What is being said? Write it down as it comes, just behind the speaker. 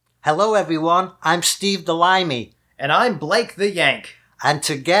Hello everyone, I'm Steve the Limey. And I'm Blake the Yank. And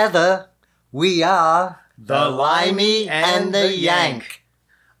together, we are The Limey and the Yank.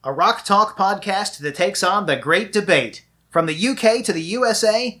 A rock talk podcast that takes on the great debate. From the UK to the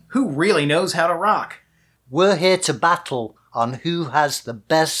USA, who really knows how to rock? We're here to battle on who has the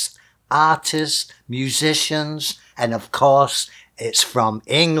best artists, musicians, and of course, it's from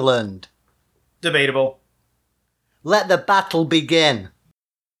England. Debatable. Let the battle begin.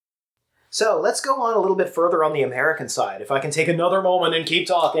 So let's go on a little bit further on the American side, if I can take another moment and keep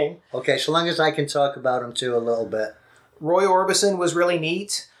talking. Okay, so long as I can talk about them too a little bit. Roy Orbison was really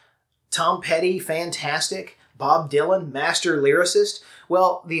neat. Tom Petty, fantastic. Bob Dylan, master lyricist.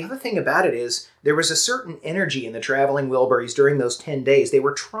 Well, the other thing about it is there was a certain energy in the Traveling Wilburys during those 10 days. They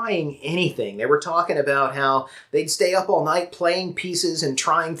were trying anything. They were talking about how they'd stay up all night playing pieces and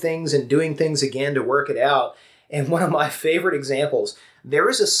trying things and doing things again to work it out. And one of my favorite examples, there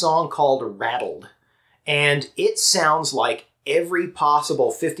is a song called Rattled. And it sounds like every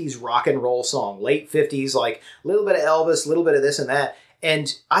possible 50s rock and roll song, late 50s, like a little bit of Elvis, a little bit of this and that.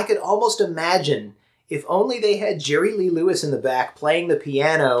 And I could almost imagine if only they had Jerry Lee Lewis in the back playing the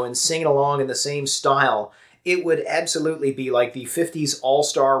piano and singing along in the same style, it would absolutely be like the 50s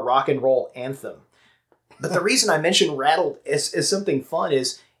all-star rock and roll anthem. But the reason I mention Rattled as something fun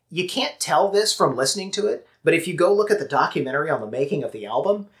is you can't tell this from listening to it, but if you go look at the documentary on the making of the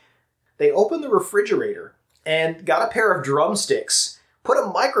album, they opened the refrigerator and got a pair of drumsticks, put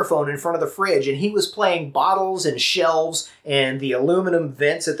a microphone in front of the fridge, and he was playing bottles and shelves and the aluminum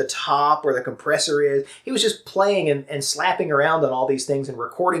vents at the top where the compressor is. He was just playing and slapping around on all these things and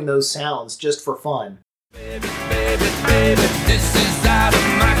recording those sounds just for fun. Baby, baby, baby, this is out of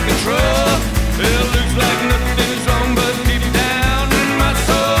my control. It looks like nothing is wrong, but deep down in my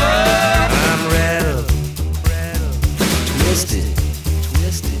soul, I'm rattled, twisted,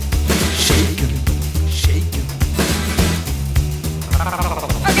 shaken.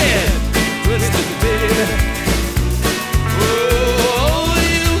 Again, twisted, baby.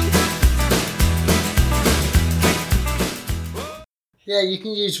 Yeah, you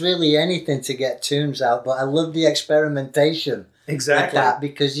can use really anything to get tunes out, but I love the experimentation. Exactly. With that,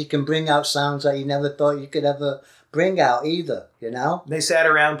 because you can bring out sounds that you never thought you could ever bring out either, you know? They sat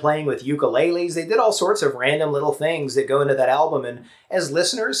around playing with ukuleles. They did all sorts of random little things that go into that album. And as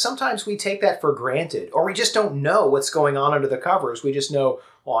listeners, sometimes we take that for granted. Or we just don't know what's going on under the covers. We just know,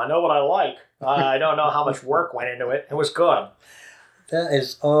 well, I know what I like. I don't know how much work went into it. It was good. That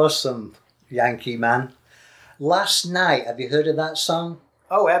is awesome, Yankee man. Last Night, have you heard of that song?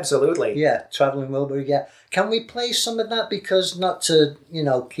 Oh, absolutely. Yeah, Traveling Wilbury, yeah. Can we play some of that? Because not to,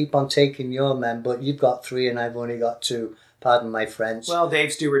 keep on taking your men, but you've got 3 and I've only got 2. Pardon my French. Well,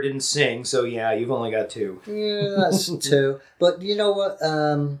 Dave Stewart didn't sing, so yeah, you've only got 2. Yeah, that's 2. But you know what?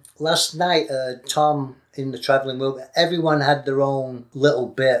 Last night, Tom in the Traveling Wilbury, everyone had their own little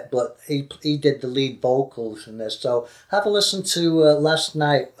bit, but he did the lead vocals in this. So have a listen to Last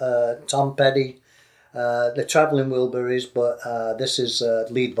Night, Tom Petty, the Traveling Wilburys, but this is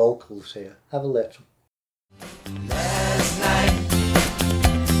lead vocals here. Have a listen. Last night,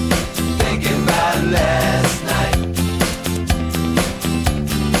 thinking about last night.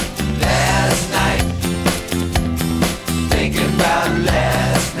 Last night, thinking about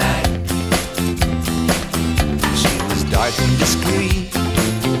last night. She was dark and discreet.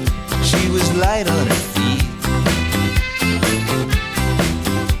 She was light on her feet.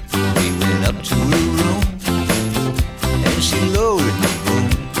 We went up to her room and she lowered the boom.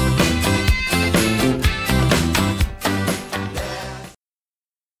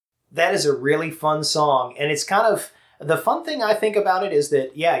 That is a really fun song, and it's kind of, the fun thing I think about it is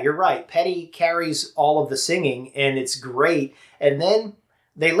that, yeah, you're right, Petty carries all of the singing, and it's great, and then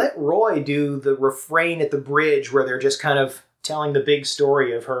they let Roy do the refrain at the bridge where they're just kind of telling the big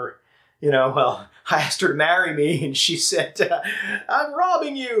story of her, well, I asked her to marry me, and she said, I'm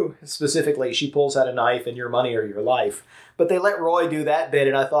robbing you. Specifically, she pulls out a knife and your money or your life. But they let Roy do that bit,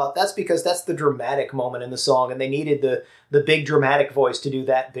 and I thought that's because that's the dramatic moment in the song, and they needed the big dramatic voice to do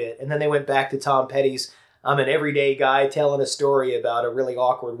that bit. And then they went back to Tom Petty's, I'm an everyday guy telling a story about a really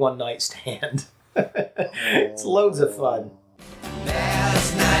awkward one-night stand. It's loads of fun.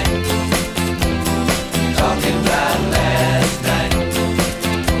 Last night, talking about last night.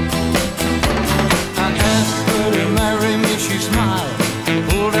 I asked her to marry me, she smiled,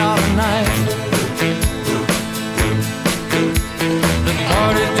 pulled out a knife. The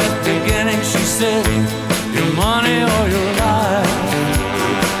party's just beginning, she said, your money or your life.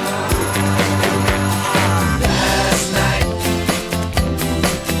 Last night,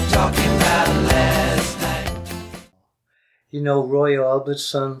 talking about last night. Roy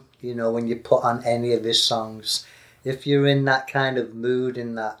Orbison, when you put on any of his songs, if you're in that kind of mood,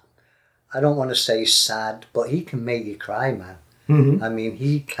 in that, I don't want to say sad, but he can make you cry, man. Mm-hmm. I mean,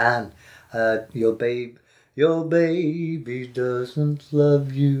 he can. Your baby doesn't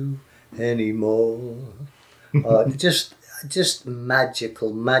love you anymore. Just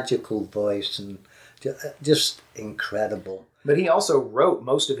magical voice, and just incredible. But he also wrote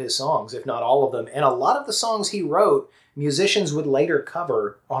most of his songs, if not all of them. And a lot of the songs he wrote, musicians would later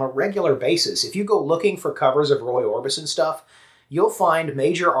cover on a regular basis. If you go looking for covers of Roy Orbison stuff, you'll find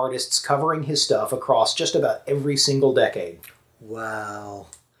major artists covering his stuff across just about every single decade. Wow.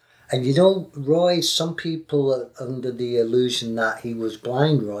 And Roy, some people are under the illusion that he was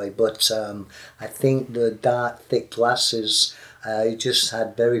blind, Roy, but I think the dark, thick glasses, he just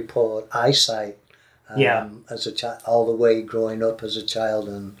had very poor eyesight as a child, all the way growing up as a child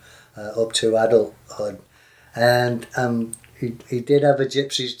and up to adulthood. And he did have a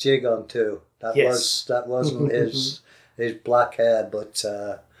gypsy's jig on too. That wasn't his black hair, but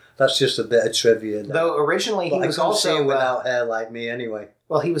that's just a bit of trivia. Though originally he was also without hair like me anyway.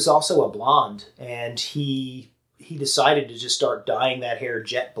 Well, he was also a blonde, and he decided to just start dyeing that hair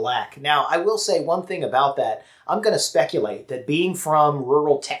jet black. Now, I will say one thing about that. I'm going to speculate that being from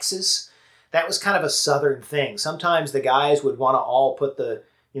rural Texas, that was kind of a southern thing. Sometimes the guys would want to all put the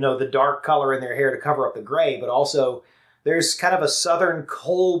dark color in their hair to cover up the gray, but also there's kind of a southern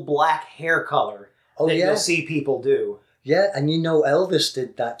coal black hair color that you'll see people do. Yeah, and Elvis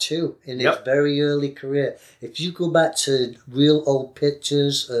did that too in his very early career. If you go back to real old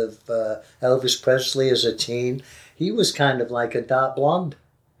pictures of Elvis Presley as a teen, he was kind of like a dark blonde.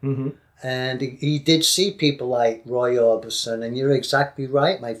 Mm-hmm. And he did see people like Roy Orbison, and you're exactly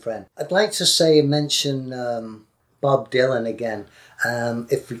right, my friend. I'd like to mention Bob Dylan again,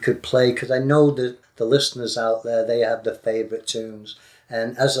 if we could play, because I know that the listeners out there, they have their favourite tunes.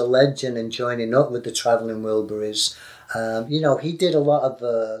 And as a legend and joining up with the Travelling Wilburys, he did a lot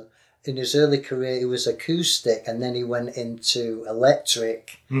of, in his early career, it was acoustic, and then he went into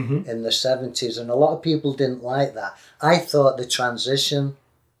electric in the 70s, and a lot of people didn't like that. I thought the transition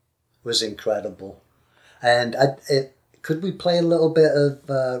was incredible. And could we play a little bit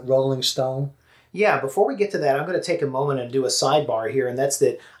of Rolling Stone? Yeah, before we get to that, I'm going to take a moment and do a sidebar here, and that's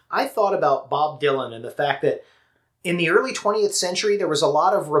that I thought about Bob Dylan and the fact that in the early 20th century, there was a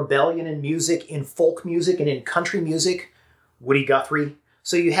lot of rebellion in music, in folk music, and in country music. Woody Guthrie.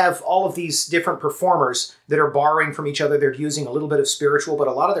 So you have all of these different performers that are borrowing from each other. They're using a little bit of spiritual, but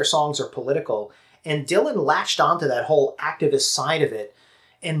a lot of their songs are political. And Dylan latched onto that whole activist side of it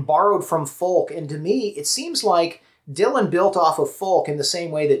and borrowed from folk. And to me, it seems like Dylan built off of folk in the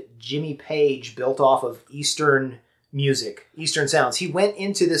same way that Jimmy Page built off of Eastern music, Eastern sounds. He went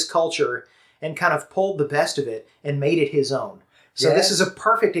into this culture and kind of pulled the best of it and made it his own. So this is a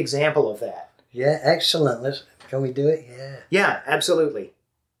perfect example of that. Yeah, excellent. Can we do it? Yeah. Yeah, absolutely.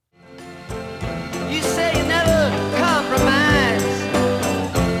 You say you never compromise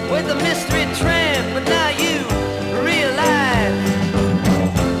with a mystery tramp, but now you realize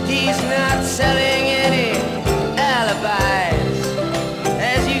he's not selling any alibis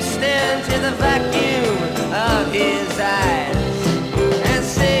as you stare into the vacuum of his eyes and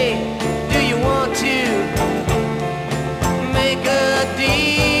say, do you want to make a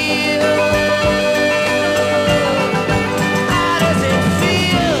deal? How does it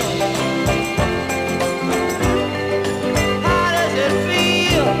feel? How does it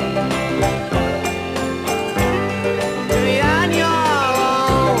feel to be on your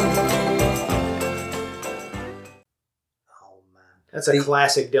own? Oh, man. That's a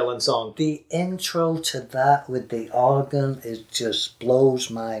classic Dylan song. The intro to that with the organ just blows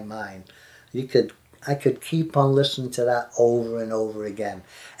my mind. I could keep on listening to that over and over again.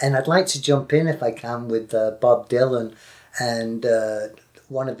 And I'd like to jump in, if I can, with Bob Dylan and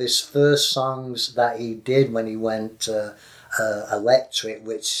one of his first songs that he did when he went electric,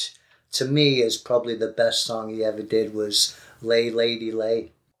 which to me is probably the best song he ever did, was Lay Lady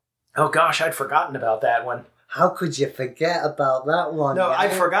Lay. Oh gosh, I'd forgotten about that one. How could you forget about that one? No, man?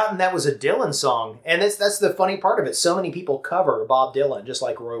 I'd forgotten that was a Dylan song. And that's the funny part of it. So many people cover Bob Dylan, just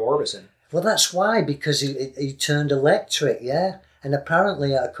like Roy Orbison. Well, that's why, because he turned electric, yeah? And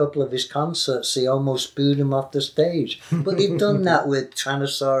apparently at a couple of his concerts, they almost booed him off the stage. But they've done that with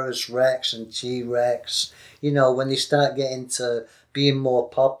Tyrannosaurus Rex and T-Rex. When they start getting to being more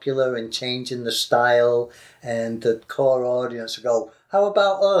popular and changing the style, and the core audience go, how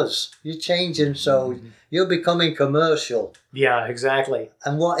about us? You're changing, so you're becoming commercial. Yeah, exactly.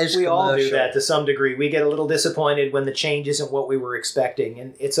 And what is we commercial? all do that to some degree. We get a little disappointed when the change isn't what we were expecting,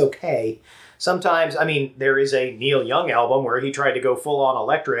 and it's okay. Sometimes, I mean, there is a Neil Young album where he tried to go full on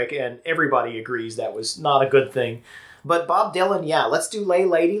electric, and everybody agrees that was not a good thing. But Bob Dylan, yeah, let's do Lay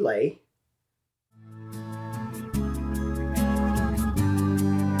Lady Lay.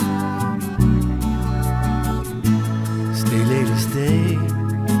 Stay, lady, stay.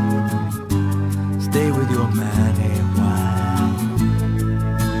 Stay with your man a while.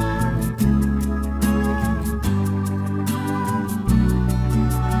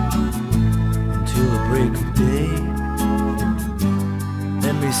 Until the break of day.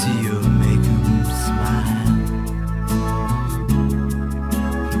 Let me see you make him smile.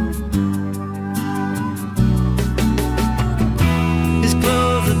 His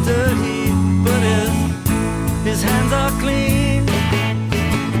clothes are dirty, but his hands are clean.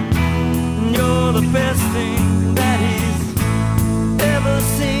 You're the best thing that he's ever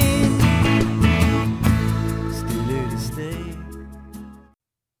seen. Stay, lady, stay.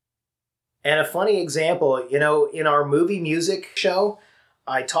 And a funny example, you know, in our movie music show,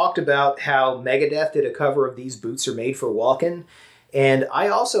 I talked about how Megadeth did a cover of These Boots Are Made for Walkin'. And I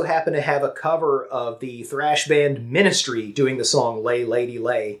also happen to have a cover of the thrash band Ministry doing the song Lay Lady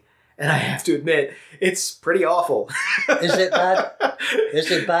Lay. And I have to admit, it's pretty awful. Is it bad?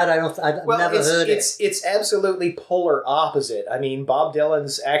 Is it bad? I've never heard it. It's absolutely polar opposite. I mean, Bob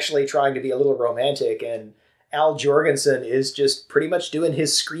Dylan's actually trying to be a little romantic, and Al Jorgensen is just pretty much doing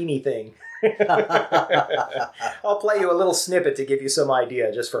his screamy thing. I'll play you a little snippet to give you some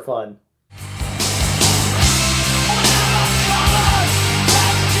idea, just for fun.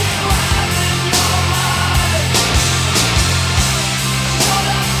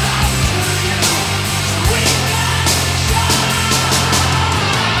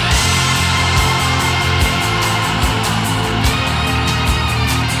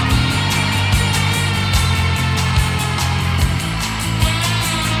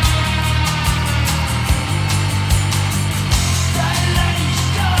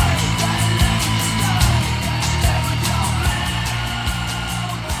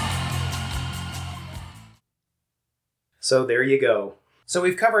 So there you go. So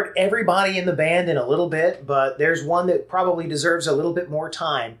we've covered everybody in the band in a little bit, but there's one that probably deserves a little bit more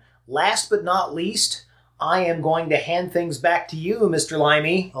time. Last but not least, I am going to hand things back to you, Mr.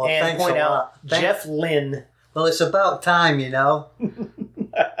 Limey, and point out Jeff Lynne. Well, it's about time, you know.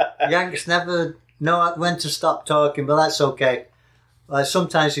 Yanks never know when to stop talking, but that's okay.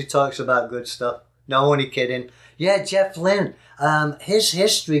 Sometimes he talks about good stuff. No, only kidding. Yeah, Jeff Lynne. His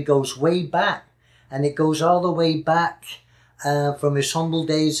history goes way back, and it goes all the way back from his humble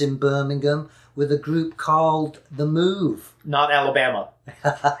days in Birmingham with a group called The Move. Not Alabama.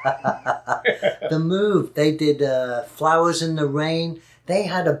 The Move. They did Flowers in the Rain. They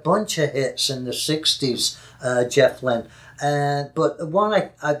had a bunch of hits in the 60s, Jeff Lynne. But one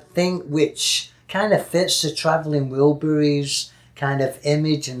I think which kind of fits the Traveling Wilburys kind of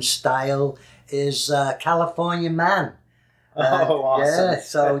image and style is California Man. Awesome. Yeah,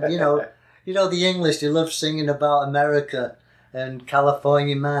 so, you know the English, they love singing about America and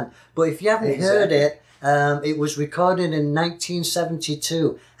California Man. But if you haven't heard it, it was recorded in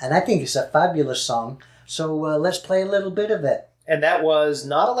 1972, and I think it's a fabulous song. So let's play a little bit of it. And that was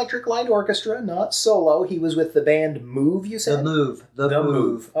not Electric Light Orchestra, not solo. He was with the band Move, you said? The Move. The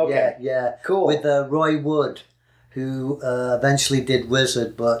Move. Okay. Yeah. Cool. With Roy Wood, who eventually did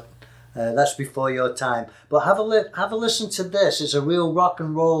Wizard, but that's before your time. But have a listen to this. It's a real rock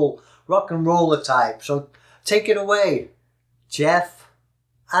and roller type. So take it away, Jeff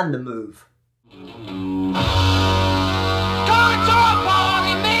and The Move. Going to a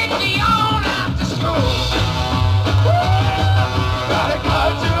party, make me on after school. Gotta go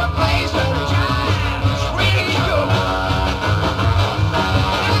to a place where the time is really good.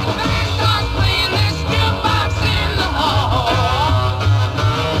 And the band starts playing this jukebox in the hall.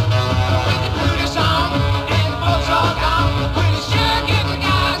 With the booty song and the folks all gone, we sure give the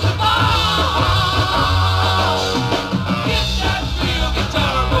guys a ball. Get that real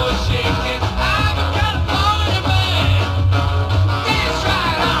guitar boy shaking. I'm a California man. Dance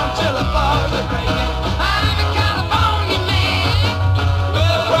right on till the bars are breaking. I'm a California man.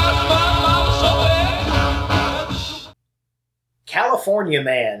 Well, cross my mama somewhere. California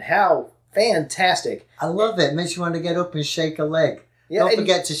Man. How fantastic. I love it. Makes you want to get up and shake a leg. Yeah, Don't and-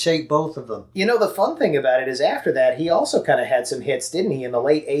 forget to shake both of them. You know, the fun thing about it is after that, he also kind of had some hits, didn't he, in the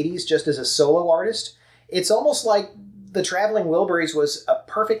late 80s, just as a solo artist? It's almost like the Traveling Wilburys was a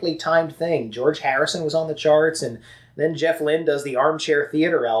perfectly timed thing. George Harrison was on the charts, and then Jeff Lynne does the Armchair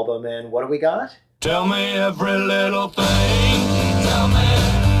Theater album, and what do we got? Tell me every little thing. Tell me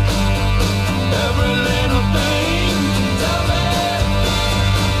every little thing. Tell me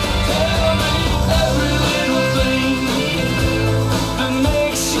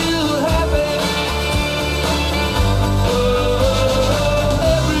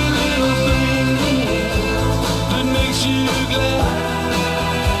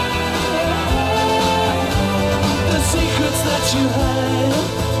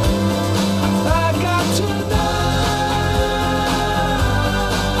I got to know.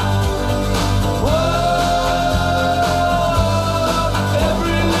 Whoa,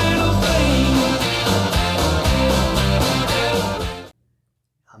 every little thing.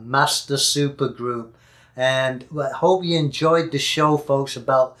 A master supergroup. And I hope you enjoyed the show, folks,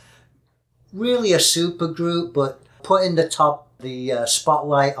 about really a supergroup, but putting the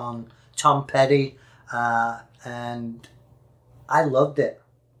spotlight on Tom Petty. And I loved it.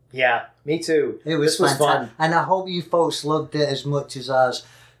 Yeah, me too. It was This was fantastic. fun. And I hope you folks loved it as much as us.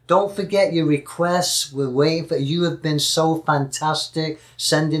 Don't forget your requests. We're waiting for you. Have been so fantastic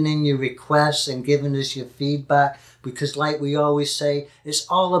sending in your requests and giving us your feedback, because like we always say, it's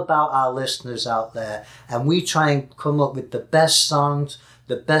all about our listeners out there, and we try and come up with the best songs,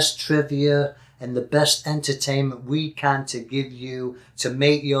 the best trivia, and the best entertainment we can to give you, to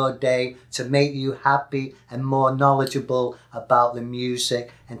make your day, to make you happy and more knowledgeable about the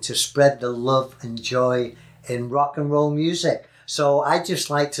music, and to spread the love and joy in rock and roll music. So I just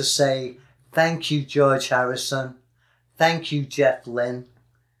like to say thank you, George Harrison. Thank you, Jeff Lynne.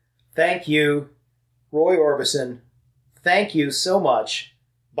 Thank you, Roy Orbison. Thank you so much,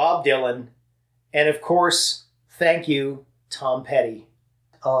 Bob Dylan. And of course, thank you, Tom Petty.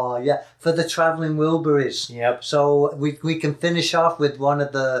 Oh, yeah, for the Traveling Wilburys. Yep. So we can finish off with one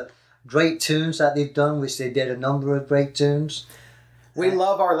of the great tunes that they've done, which they did a number of great tunes. We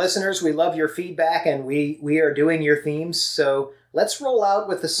love our listeners. We love your feedback, and we are doing your themes. So let's roll out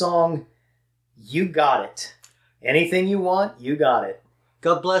with the song, You Got It. Anything you want, you got it.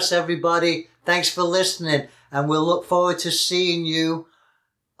 God bless everybody. Thanks for listening. And we'll look forward to seeing you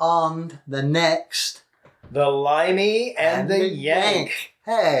on the next The Limey and the Yank.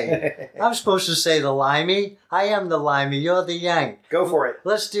 Hey, I'm supposed to say the Limey. I am the Limey. You're the Yank. Go for it.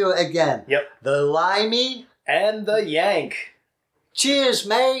 Let's do it again. Yep. The Limey. And the Yank. Cheers,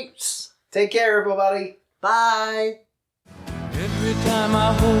 mates. Take care, everybody. Bye. Every time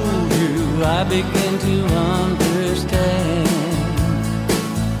I hold you, I begin to understand.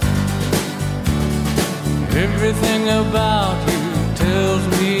 Everything about you tells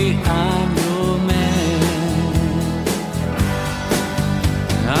me I'm your man.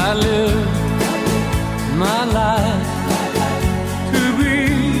 I live my life to be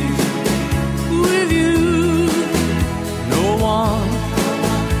with you. No one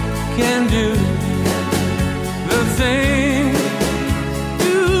can do the thing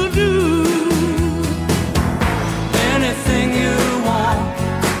you do. Anything you want,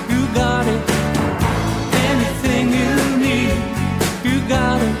 you got it. Anything you need, you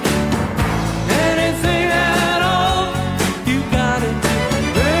got it. Anything at all, you got it,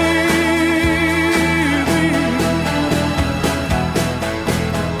 baby.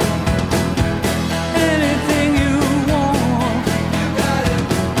 Anything you want, you got it.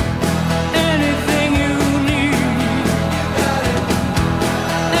 Anything you need, you got it.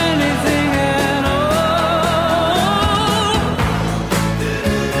 Anything at all.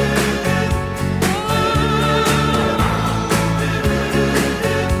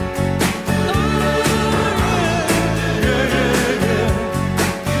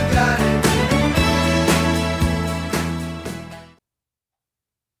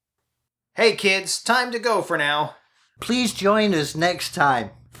 Hey, kids, time to go for now. Please join us next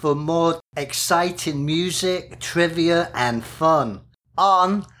time for more exciting music, trivia, and fun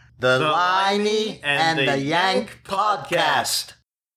on the Limey and the Yank podcast.